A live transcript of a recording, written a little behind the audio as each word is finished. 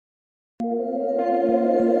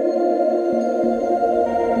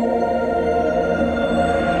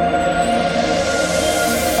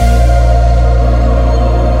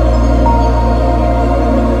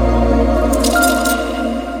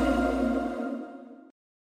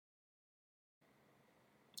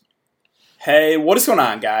Hey, what is going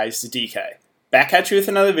on, guys? It's DK. Back at you with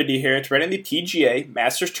another video here to in the PGA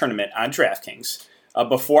Masters Tournament on Draftkings.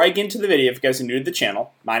 Before I get into the video, if you guys are new to the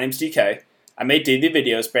channel, my name's DK. I make daily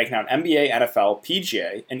videos breaking down NBA, NFL,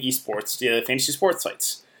 PGA, and esports to the other fantasy sports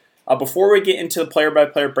sites. Before we get into the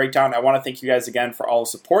player-by-player breakdown, I want to thank you guys again for all the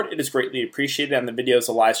support. It is greatly appreciated on the videos,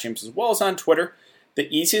 the live streams, as well as on Twitter. The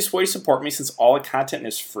easiest way to support me, since all the content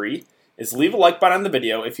is free, is leave a like button on the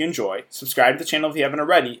video if you enjoy, subscribe to the channel if you haven't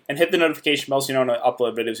already, and hit the notification bell so you know when I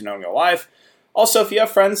upload videos and know when I go live. Also, if you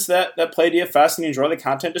have friends that play DFS and you enjoy the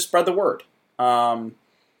content, just spread the word. I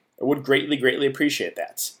would greatly appreciate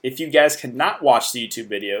that. If you guys cannot watch the YouTube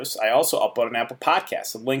videos, I also upload an Apple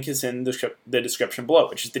Podcast. The link is in the description below,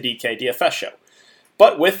 which is the DK DFS show.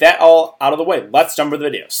 But with that all out of the way, let's jump into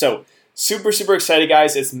the video. So, super excited,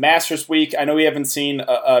 guys. It's Masters Week. I know we haven't seen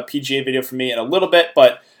a PGA video from me in a little bit,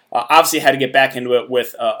 but obviously had to get back into it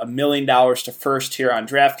with $1 million to first here on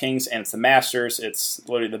DraftKings, and it's the Masters. It's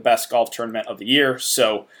literally the best golf tournament of the year.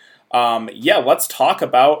 So, yeah, let's talk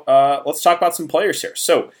about some players here.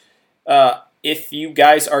 So, if you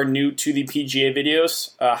guys are new to the PGA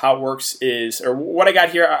videos, how it works is, or what I got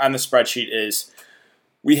here on the spreadsheet is,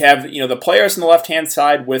 we have the players on the left-hand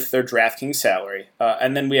side with their DraftKings salary,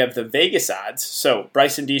 and then we have the Vegas odds. So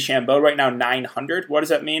Bryson DeChambeau right now 900. What does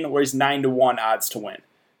that mean? Well, he's 9-1 odds to win.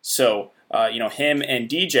 So him and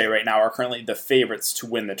DJ right now are currently the favorites to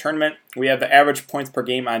win the tournament. We have the average points per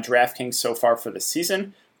game on DraftKings so far for the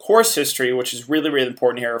season. Course history, which is really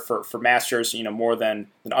important here for Masters, more than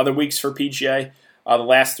other weeks for PGA. The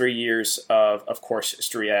last 3 years of course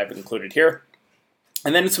history I have included here.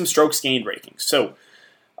 And then some strokes gained rankings. So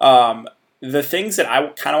the things that I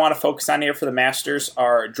kind of want to focus on here for the Masters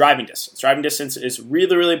are driving distance. Driving distance is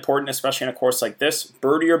really important, especially in a course like this.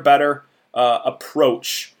 Birdie or better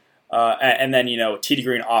approach, and then tee to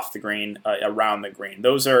green, off the green, around the green.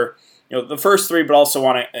 Those are the first three, but also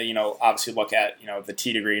want to obviously look at the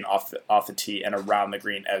tee to green, off the tee, and around the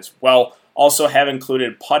green as well. Also have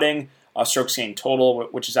included putting, strokes gained total,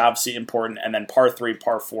 which is obviously important, and then par 3,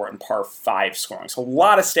 par 4, and par 5 scoring. So a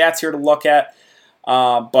lot of stats here to look at,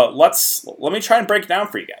 but let me try and break it down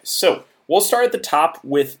for you guys. So we'll start at the top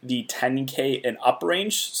with the 10K and up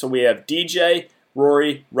range. So we have DJ,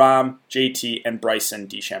 Rory, Rahm, JT, and Bryson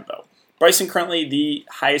DeChambeau. Bryson currently the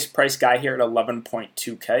highest priced guy here at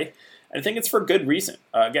 11.2K. And I think it's for good reason.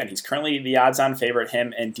 Again, he's currently the odds-on favorite,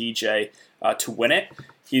 him and DJ, to win it.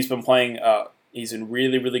 He's been playing, he's in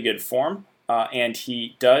really good form. And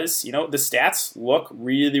he does, the stats look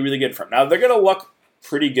really good for him. Now, they're going to look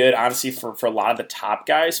pretty good, honestly, for a lot of the top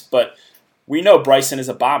guys. But we know Bryson is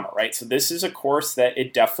a bomber, right? So this is a course that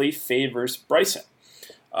it definitely favors Bryson.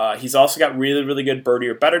 He's also got really good birdie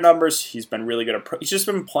or better numbers. He's been really good. He's just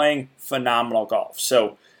been playing phenomenal golf.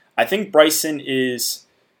 So I think Bryson is,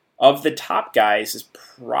 of the top guys, is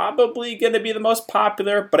probably going to be the most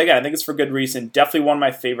popular. But again, I think it's for good reason. Definitely one of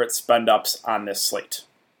my favorite spend-ups on this slate.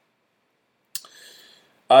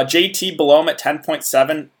 JT below him at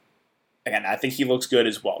 10.7. Again, I think he looks good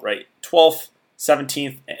as well, right? 12th,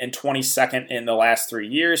 17th, and 22nd in the last 3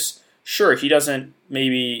 years. Sure, he doesn't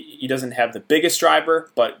have the biggest driver,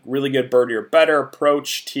 but really good birdie or better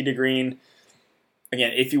approach, tee to green.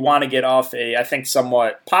 Again, if you want to get off I think,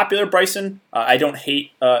 somewhat popular Bryson, I don't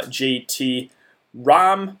hate JT.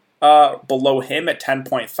 Rahm below him at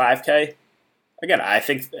 10.5K. Again, I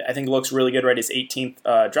think it looks really good, right? His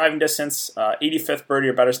 18th driving distance, 85th birdie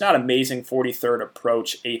or better. It's not amazing. 43rd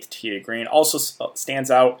approach, 8th tee to green. Also stands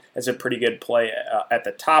out as a pretty good play at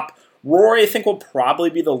the top. Rory, I think, will probably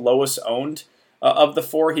be the lowest owned of the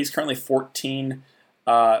four. He's currently 14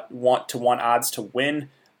 1-to-1 odds to win.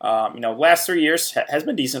 Last 3 years has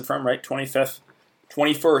been decent for him, right? 25th,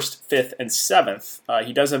 21st, 5th, and 7th.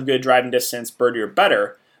 He does have good driving distance, birdie or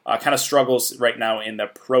better. Kind of struggles right now in the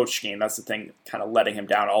approach game. That's the thing kind of letting him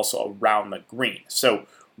down also around the green. So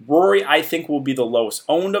Rory, I think, will be the lowest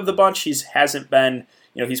owned of the bunch. He's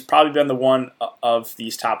probably been the one of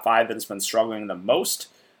these top five that has been struggling the most,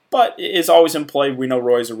 but is always in play. We know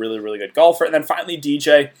Roy's a really good golfer. And then finally,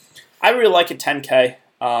 DJ, I really like at 10K.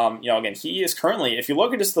 Again, he is currently, if you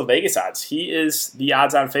look at just the Vegas odds, he is the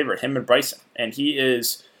odds-on favorite, him and Bryson. And he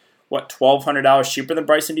is, $1,200 cheaper than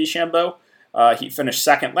Bryson DeChambeau. He finished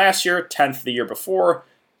second last year, 10th the year before.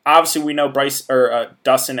 Obviously, we know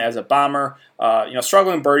Dustin as a bomber.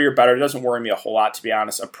 Struggling birdie or better, it doesn't worry me a whole lot, to be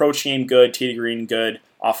honest. Approach game, good. Tee to green, good.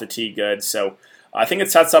 Off the tee, good. So I think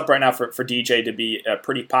it sets up right now for DJ to be a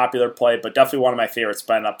pretty popular play, but definitely one of my favorite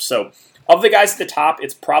spend ups. So of the guys at the top,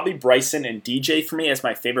 it's probably Bryson and DJ for me as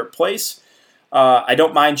my favorite plays. I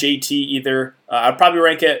don't mind JT either. I'd probably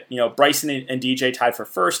rank it, Bryson and DJ tied for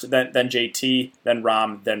first, then JT, then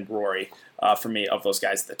Rahm, then Rory for me of those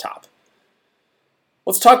guys at the top.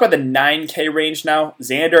 Let's talk about the 9K range now.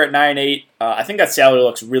 Xander at 9.8. I think that salary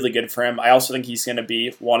looks really good for him. I also think he's going to be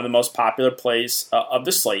one of the most popular plays of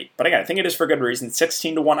the slate. But again, I think it is for good reason.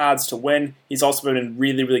 16-1 odds to win. He's also been in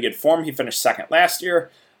really, really good form. He finished second last year.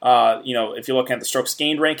 If you're looking at the strokes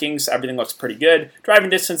gained rankings, everything looks pretty good. Driving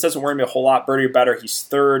distance doesn't worry me a whole lot. Birdie or better, he's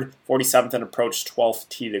third, 47th in approach, 12th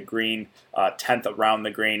tee to green, 10th around the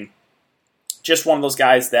green. Just one of those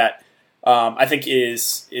guys that I think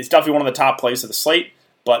is definitely one of the top plays of the slate.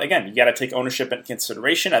 But again, you got to take ownership into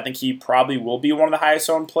consideration. I think he probably will be one of the highest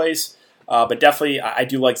owned plays. But definitely, I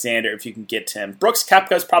do like Xander if you can get to him. Brooks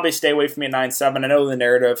Koepka's probably stay away from me at 9.7. I know the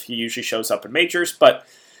narrative, he usually shows up in majors, but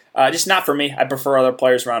just not for me. I prefer other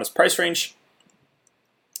players around his price range.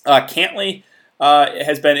 Cantley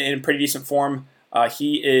has been in pretty decent form.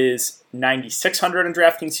 He is 9,600 in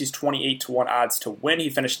DraftKings. He's 28-1 odds to win. He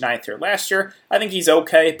finished 9th here last year. I think he's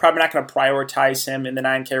okay. Probably not going to prioritize him in the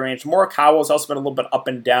 9K range. Morikawa has also been a little bit up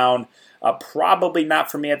and down. Probably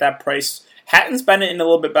not for me at that price. Hatton's been in a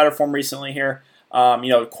little bit better form recently here.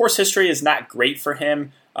 Course history is not great for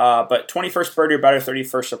him. But 21st birdie or better,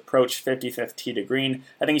 31st approach, 55th tee to green.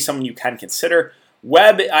 I think he's someone you can consider.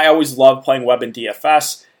 Webb, I always love playing Webb in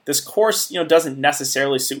DFS. This course, doesn't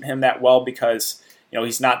necessarily suit him that well because,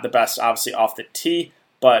 he's not the best, obviously, off the tee.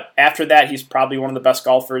 But after that, he's probably one of the best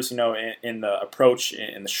golfers, in the approach,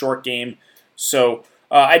 in the short game. So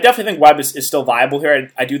I definitely think Webb is still viable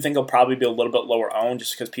here. I do think he'll probably be a little bit lower owned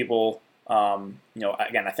just because people, again,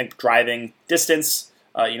 I think driving distance,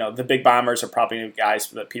 the big bombers are probably guys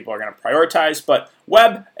that people are going to prioritize. But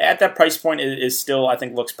Webb, at that price point, is still, I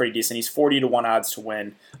think, looks pretty decent. He's 40-1 odds to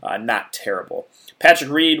win. Not terrible.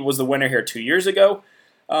 Patrick Reed was the winner here 2 years ago.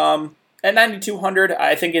 At 9,200,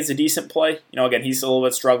 I think is a decent play. Again, he's a little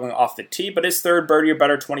bit struggling off the tee, but his third birdie or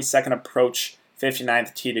better, 22nd approach,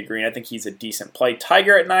 59th tee to green. I think he's a decent play.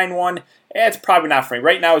 Tiger at 9.1, it's probably not for me.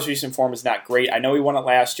 Right now, his recent form is not great. I know he won it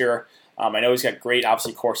last year. I know he's got great,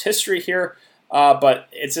 obviously, course history here. But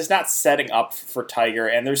it's just not setting up for Tiger.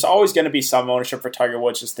 And there's always going to be some ownership for Tiger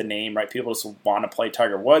Woods, just the name, right? People just want to play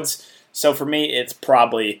Tiger Woods. So for me, it's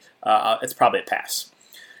probably a pass.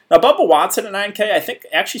 Now, Bubba Watson at 9K, I think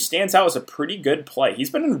actually stands out as a pretty good play. He's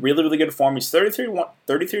been in really, really good form. He's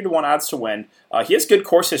 33-1 odds to win. He has good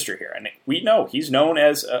course history here, and we know he's known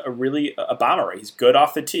as a bomber. He's good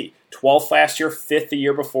off the tee. 12th last year, 5th the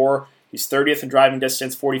year before. He's 30th in driving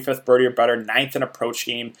distance, 45th birdie or better, 9th in approach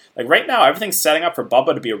game. Like right now, everything's setting up for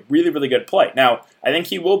Bubba to be a really, really good play. Now, I think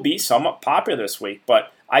he will be somewhat popular this week,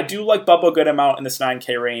 but I do like Bubba a good amount in this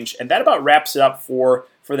 9K range, and that about wraps it up for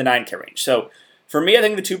the 9K range. So for me, I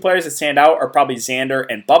think the two players that stand out are probably Xander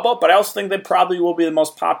and Bubba, but I also think they probably will be the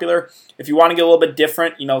most popular. If you want to get a little bit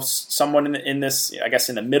different, someone in this, I guess,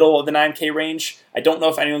 in the middle of the 9K range, I don't know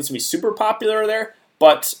if anyone's going to be super popular there.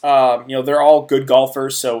 But they're all good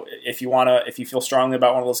golfers, so if you feel strongly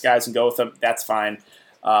about one of those guys and go with them, that's fine.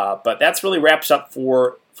 But that's really wraps up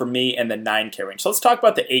for me and the 9K range. So let's talk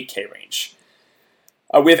about the 8K range.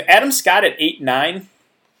 We have Adam Scott at 8.9.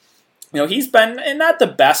 He's been in not the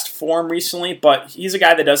best form recently, but he's a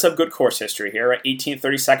guy that does have good course history here. Right? 18th,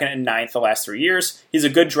 32nd, and 9th the last 3 years. He's a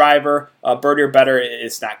good driver. Birdie or better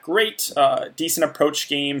is not great. Decent approach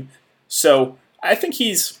game. So I think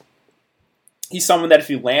he's someone that if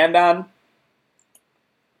you land on,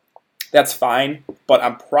 that's fine, but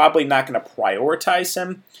I'm probably not going to prioritize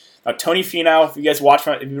him. Now, Tony Finau, if you've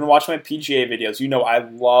been watching my PGA videos, I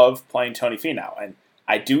love playing Tony Finau, and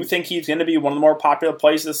I do think he's going to be one of the more popular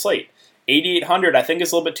plays of the slate. 8,800, I think,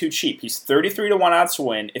 is a little bit too cheap. He's 33-1 odds to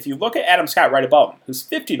win. If you look at Adam Scott right above him, who's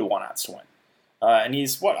 50-1 odds to win, and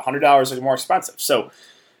he's, $100 more expensive. So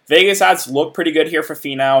Vegas odds look pretty good here for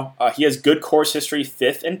Finau. He has good course history,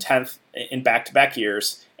 5th and 10th in back-to-back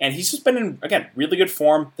years. And he's just been in, again, really good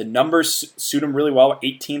form. The numbers suit him really well.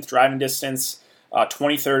 18th driving distance,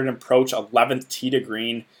 23rd in approach, 11th tee to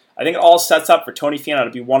green. I think it all sets up for Tony Finau to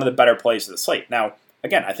be one of the better plays of the slate. Now,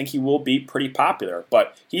 again, I think he will be pretty popular,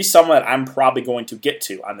 but he's someone that I'm probably going to get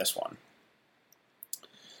to on this one.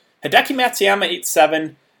 Hideki Matsuyama,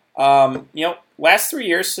 8.7. Last 3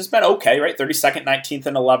 years has been okay, right? 32nd, 19th,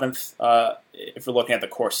 and 11th, if we're looking at the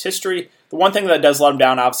course history. The one thing that does let him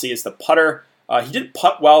down, obviously, is the putter. He did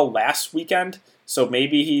putt well last weekend, so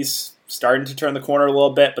maybe he's starting to turn the corner a little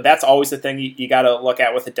bit, but that's always the thing you got to look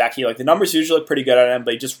at with Hideki. Like, the numbers usually look pretty good on him,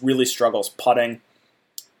 but he just really struggles putting.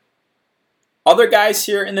 Other guys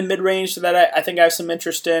here in the mid-range that I think I have some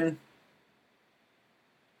interest in.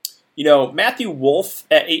 Matthew Wolf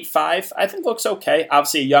at 8.5, I think looks okay.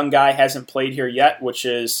 Obviously, a young guy hasn't played here yet, which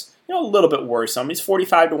is a little bit worrisome. He's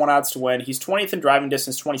 45 to 1 odds to win. He's 20th in driving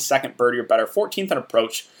distance, 22nd birdie or better, 14th in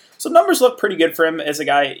approach. So numbers look pretty good for him as a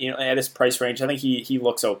guy at his price range. I think he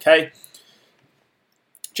looks okay.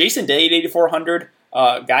 Jason Day at 8,400,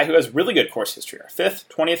 guy who has really good course history. 5th,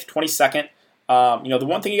 20th, 22nd. The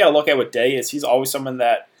one thing you got to look at with Day is he's always someone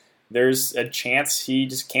that there's a chance he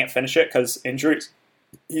just can't finish it because injuries.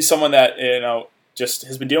 He's someone that just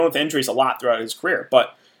has been dealing with injuries a lot throughout his career,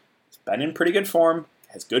 but he's been in pretty good form,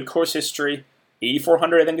 has good course history.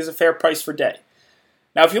 8,400 I think is a fair price for Day.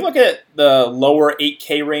 Now, if you look at the lower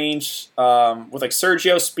 8K range with like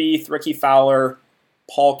Sergio Spieth, Ricky Fowler,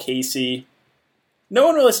 Paul Casey, no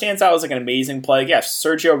one really stands out as like an amazing play. Yes,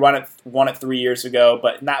 Sergio won it 3 years ago,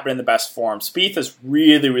 but not been in the best form. Spieth has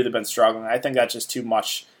really, really been struggling. I think that's just too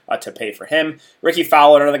much to pay for him. Ricky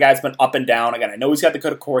Fowler, another guy's been up and down. Again, I know he's got the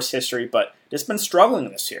good course history, but just been struggling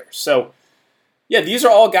this year. So, yeah, these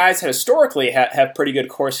are all guys that historically have pretty good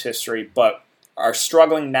course history, but are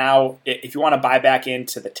struggling now. If you want to buy back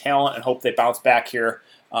into the talent and hope they bounce back here,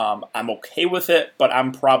 I'm okay with it, but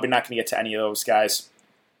I'm probably not going to get to any of those guys.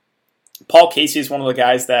 Paul Casey is one of the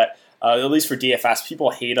guys that, at least for DFS,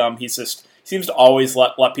 people hate him. He seems to always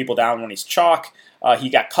let people down when he's chalk. He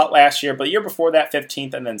got cut last year, but the year before that,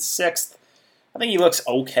 15th and then 6th. I think he looks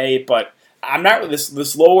okay, but I'm not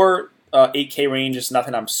this lower 8K range is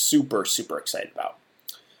nothing I'm super, super excited about.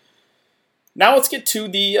 Now let's get to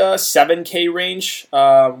the 7K range.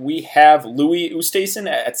 We have Louis Oosthuizen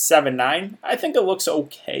at 7.9. I think it looks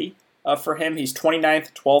okay for him. He's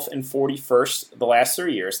 29th, 12th, and 41st the last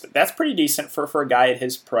 3 years. That's pretty decent for a guy at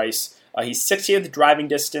his price. He's 60th driving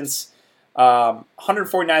distance.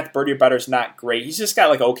 149th birdie or better is not great. He's just got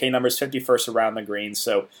like okay numbers, 51st around the green.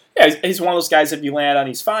 So yeah, he's one of those guys if you land on,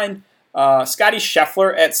 he's fine. Scotty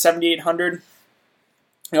Scheffler at 7,800.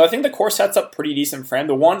 I think the course sets up pretty decent for him.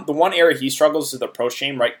 The one area he struggles is the approach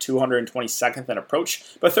game, right? 222nd in approach,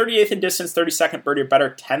 but 38th in distance, 32nd birdie or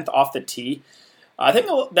better, 10th off the tee. I think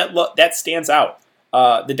that stands out.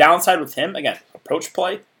 The downside with him, again, approach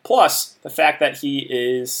play, plus the fact that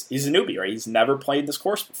he's a newbie, right? He's never played this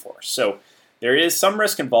course before. So there is some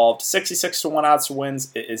risk involved. 66 to 1 odds to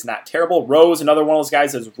wins is not terrible. Rose, another one of those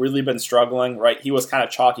guys that's really been struggling, right? He was kind of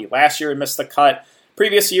chalky last year and missed the cut.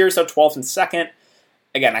 Previous years, though, 12th and 2nd.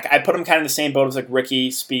 Again, I put him kind of in the same boat as like Ricky,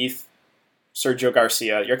 Spieth, Sergio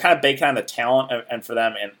Garcia. You're kind of banking on the talent and for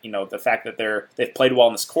them and the fact that they've played well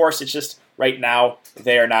in this course. It's just right now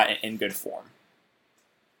they are not in good form.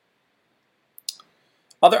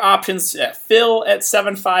 Other options, Phil at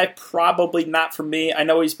 7.5, probably not for me. I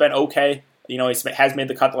know he's been okay. He has made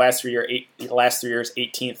the cut the last 3 years,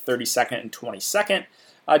 18th, 32nd, and 22nd.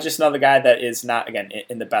 Just another guy that is not, again,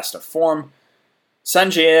 in the best of form.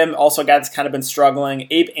 Sun Jim, also a guy that's kind of been struggling.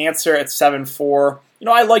 Abe Answer at 7.4.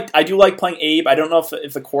 I do like playing Abe. I don't know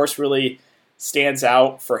if the course really stands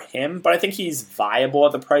out for him, but I think he's viable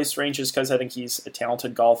at the price range just because I think he's a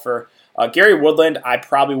talented golfer. Gary Woodland, I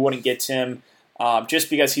probably wouldn't get to him.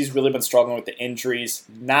 Just because he's really been struggling with the injuries,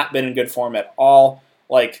 not been in good form at all.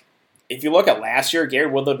 Like, if you look at last year, Gary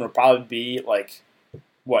Woodland would probably be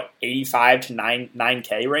 85 to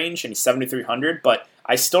 9K range, and he's 7,300. But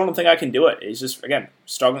I still don't think I can do it. He's just, again,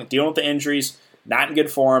 struggling, dealing with the injuries, not in good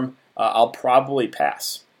form. I'll probably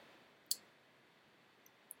pass.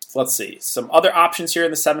 Let's see. Some other options here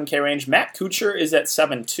in the 7K range. Matt Kuchar is at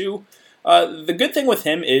 7.2. The good thing with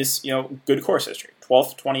him is, good course history.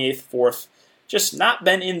 12th, 28th, 4th. Just not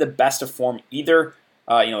been in the best of form either.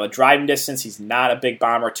 The driving distance, he's not a big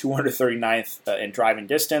bomber, 239th in driving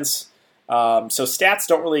distance. So stats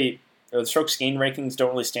don't really, or the strokes gained rankings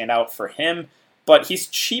don't really stand out for him. But he's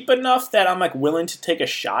cheap enough that I'm willing to take a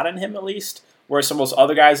shot on him at least. Whereas some of those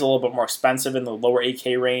other guys are a little bit more expensive in the lower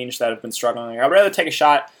 8K range that have been struggling. I'd rather take a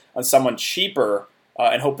shot on someone cheaper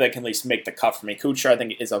and hope they can at least make the cut for me. Kuchar, I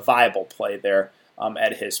think, is a viable play there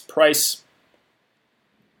at his price.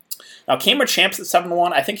 Now, Cambridge Champs at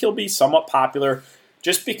 7-1, I think he'll be somewhat popular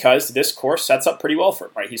just because this course sets up pretty well for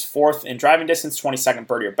him. Right, he's 4th in driving distance, 22nd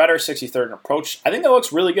birdie or better, 63rd in approach. I think that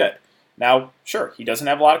looks really good. Now, sure, he doesn't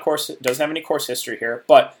have doesn't have any course history here,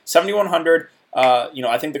 but 7,100.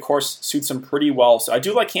 I think the course suits him pretty well. So I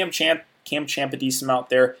do like Cam Champ a decent amount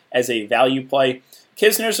there as a value play.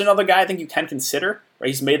 Kisner's another guy I think you can consider. Right,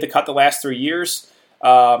 he's made the cut the last 3 years.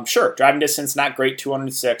 Sure, driving distance, not great,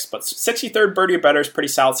 206, but 63rd birdie or better is pretty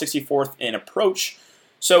solid, 64th in approach.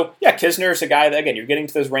 So, yeah, Kisner is a guy that, again, you're getting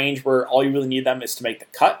to this range where all you really need them is to make the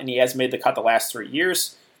cut, and he has made the cut the last 3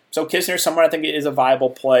 years. So Kisner is someone I think is a viable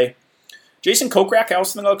play. Jason Kokrak, I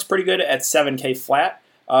also think looks pretty good at 7K flat,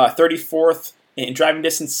 34th in driving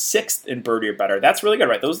distance, 6th in birdie or better. That's really good,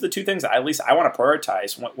 right? Those are the two things that at least I want to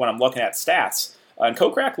prioritize when I'm looking at stats. And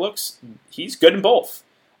Kokrak he's good in both.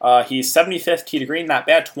 He's 75th tee to green, not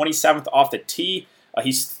bad. 27th off the tee.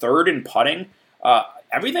 He's 3rd in putting.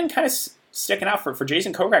 Everything kind of sticking out for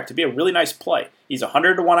Jason Kokrak to be a really nice play. He's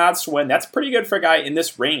 100 to 1 odds to win. That's pretty good for a guy in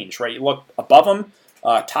this range, right? You look above him,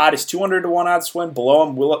 Todd is 200 to 1 odds to win. Below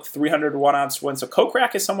him, Willett 300 to 1 odds to win. So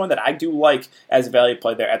Kokrak is someone that I do like as a value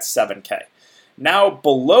play there at 7K. Now,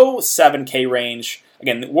 below 7K range,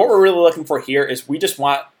 again, what we're really looking for here is we just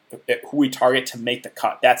want who we target to make the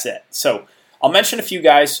cut. That's it. So I'll mention a few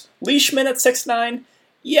guys. Leishman at 6'9".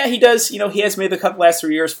 Yeah, he does. He has made the cut the last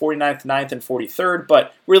 3 years, 49th, 9th, and 43rd,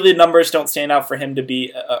 but really the numbers don't stand out for him to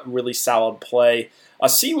be a really solid play.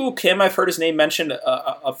 Siwoo Kim, I've heard his name mentioned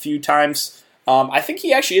a few times. I think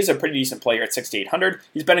he actually is a pretty decent player at 6,800.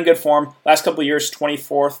 He's been in good form. Last couple of years,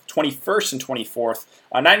 24th, 21st, and 24th.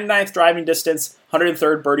 99th driving distance,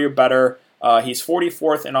 103rd birdie or better. He's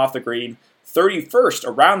 44th and off the green, 31st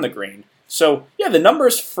around the green. So, yeah, the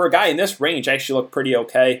numbers for a guy in this range actually look pretty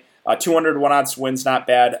okay. 200 to 1 odds to win's not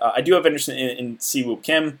bad. I do have interest in Siwoo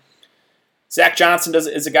Kim. Zach Johnson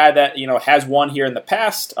is a guy that has won here in the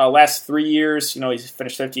past. Last 3 years, he's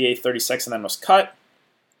finished 58th, 36th, and then was cut.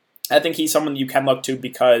 I think he's someone you can look to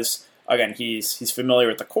because, again, he's familiar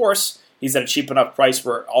with the course. He's at a cheap enough price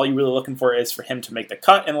where all you're really looking for is for him to make the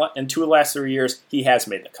cut. And in 2 of the last 3 years, he has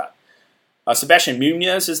made the cut. Sebastian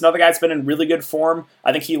Munoz is another guy that's been in really good form.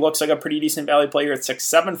 I think he looks like a pretty decent value player at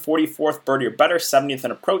 6'7", 44th birdie or better, 70th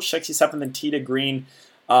in approach, 67th in tee to green.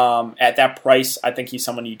 At that price, I think he's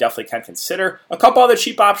someone you definitely can consider. A couple other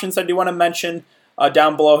cheap options I do want to mention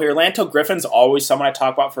down below here. Lanto Griffin's always someone I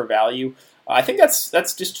talk about for value. I think that's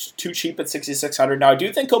just too cheap at 6,600. Now, I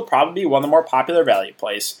do think he'll probably be one of the more popular value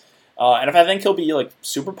plays. And if I think he'll be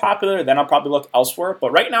super popular, then I'll probably look elsewhere.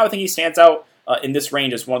 But right now, I think he stands out in this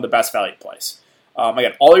range as one of the best value plays.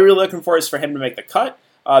 Again, all you're really looking for is for him to make the cut.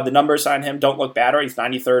 The numbers on him don't look bad. Right? He's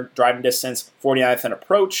 93rd driving distance, 49th in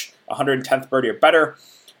approach, 110th birdie or better.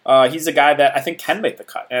 He's a guy that I think can make the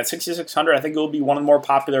cut. And at 6,600, I think it will be one of the more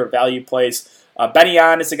popular value plays. Benny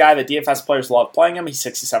An is a guy that DFS players love playing him. He's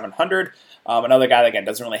 6,700. Another guy that, again,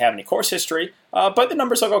 doesn't really have any course history, but the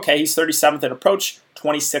numbers look okay. He's 37th in approach,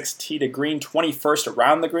 26th tee to green, 21st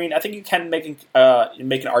around the green. I think you can make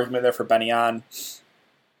an argument there for Benny An. Is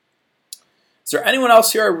there anyone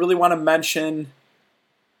else here I really want to mention?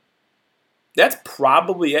 That's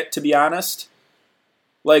probably it, to be honest.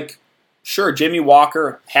 Sure, Jimmy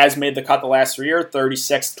Walker has made the cut the last 3 years,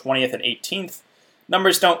 36th, 20th, and 18th.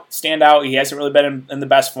 Numbers don't stand out. He hasn't really been in the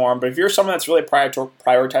best form. But if you're someone that's really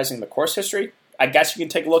prioritizing the course history, I guess you can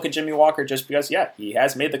take a look at Jimmy Walker just because, yeah, he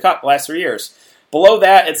has made the cut the last 3 years. Below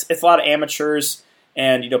that, it's a lot of amateurs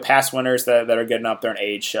and past winners that are getting up there in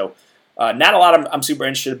age. So not a lot I'm super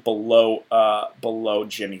interested below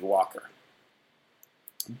Jimmy Walker.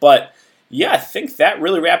 But yeah, I think that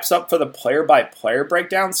really wraps up for the player-by-player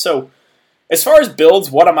breakdown. So as far as builds,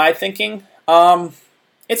 what am I thinking?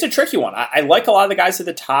 It's a tricky one. I like a lot of the guys at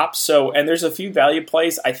the top, and there's a few value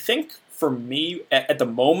plays. I think for me, at the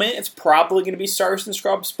moment, it's probably going to be starters and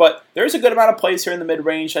scrubs, but there's a good amount of plays here in the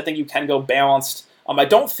mid-range. I think you can go balanced. I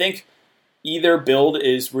don't think either build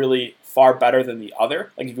is really far better than the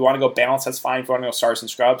other. If you want to go balanced, that's fine. If you want to go starters and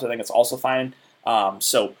scrubs, I think it's also fine.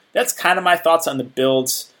 So that's kind of my thoughts on the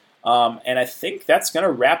builds, and I think that's going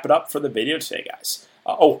to wrap it up for the video today, guys.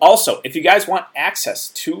 Also, if you guys want access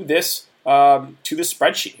to this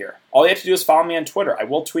spreadsheet here, all you have to do is follow me on Twitter. I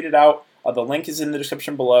will tweet it out. The link is in the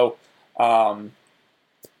description below.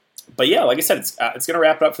 But yeah, like I said, it's going to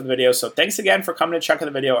wrap it up for the video. So thanks again for coming to check out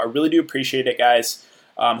the video. I really do appreciate it, guys.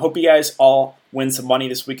 Hope you guys all win some money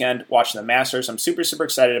this weekend watching the Masters. I'm super, super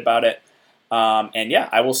excited about it. And yeah,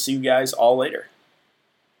 I will see you guys all later.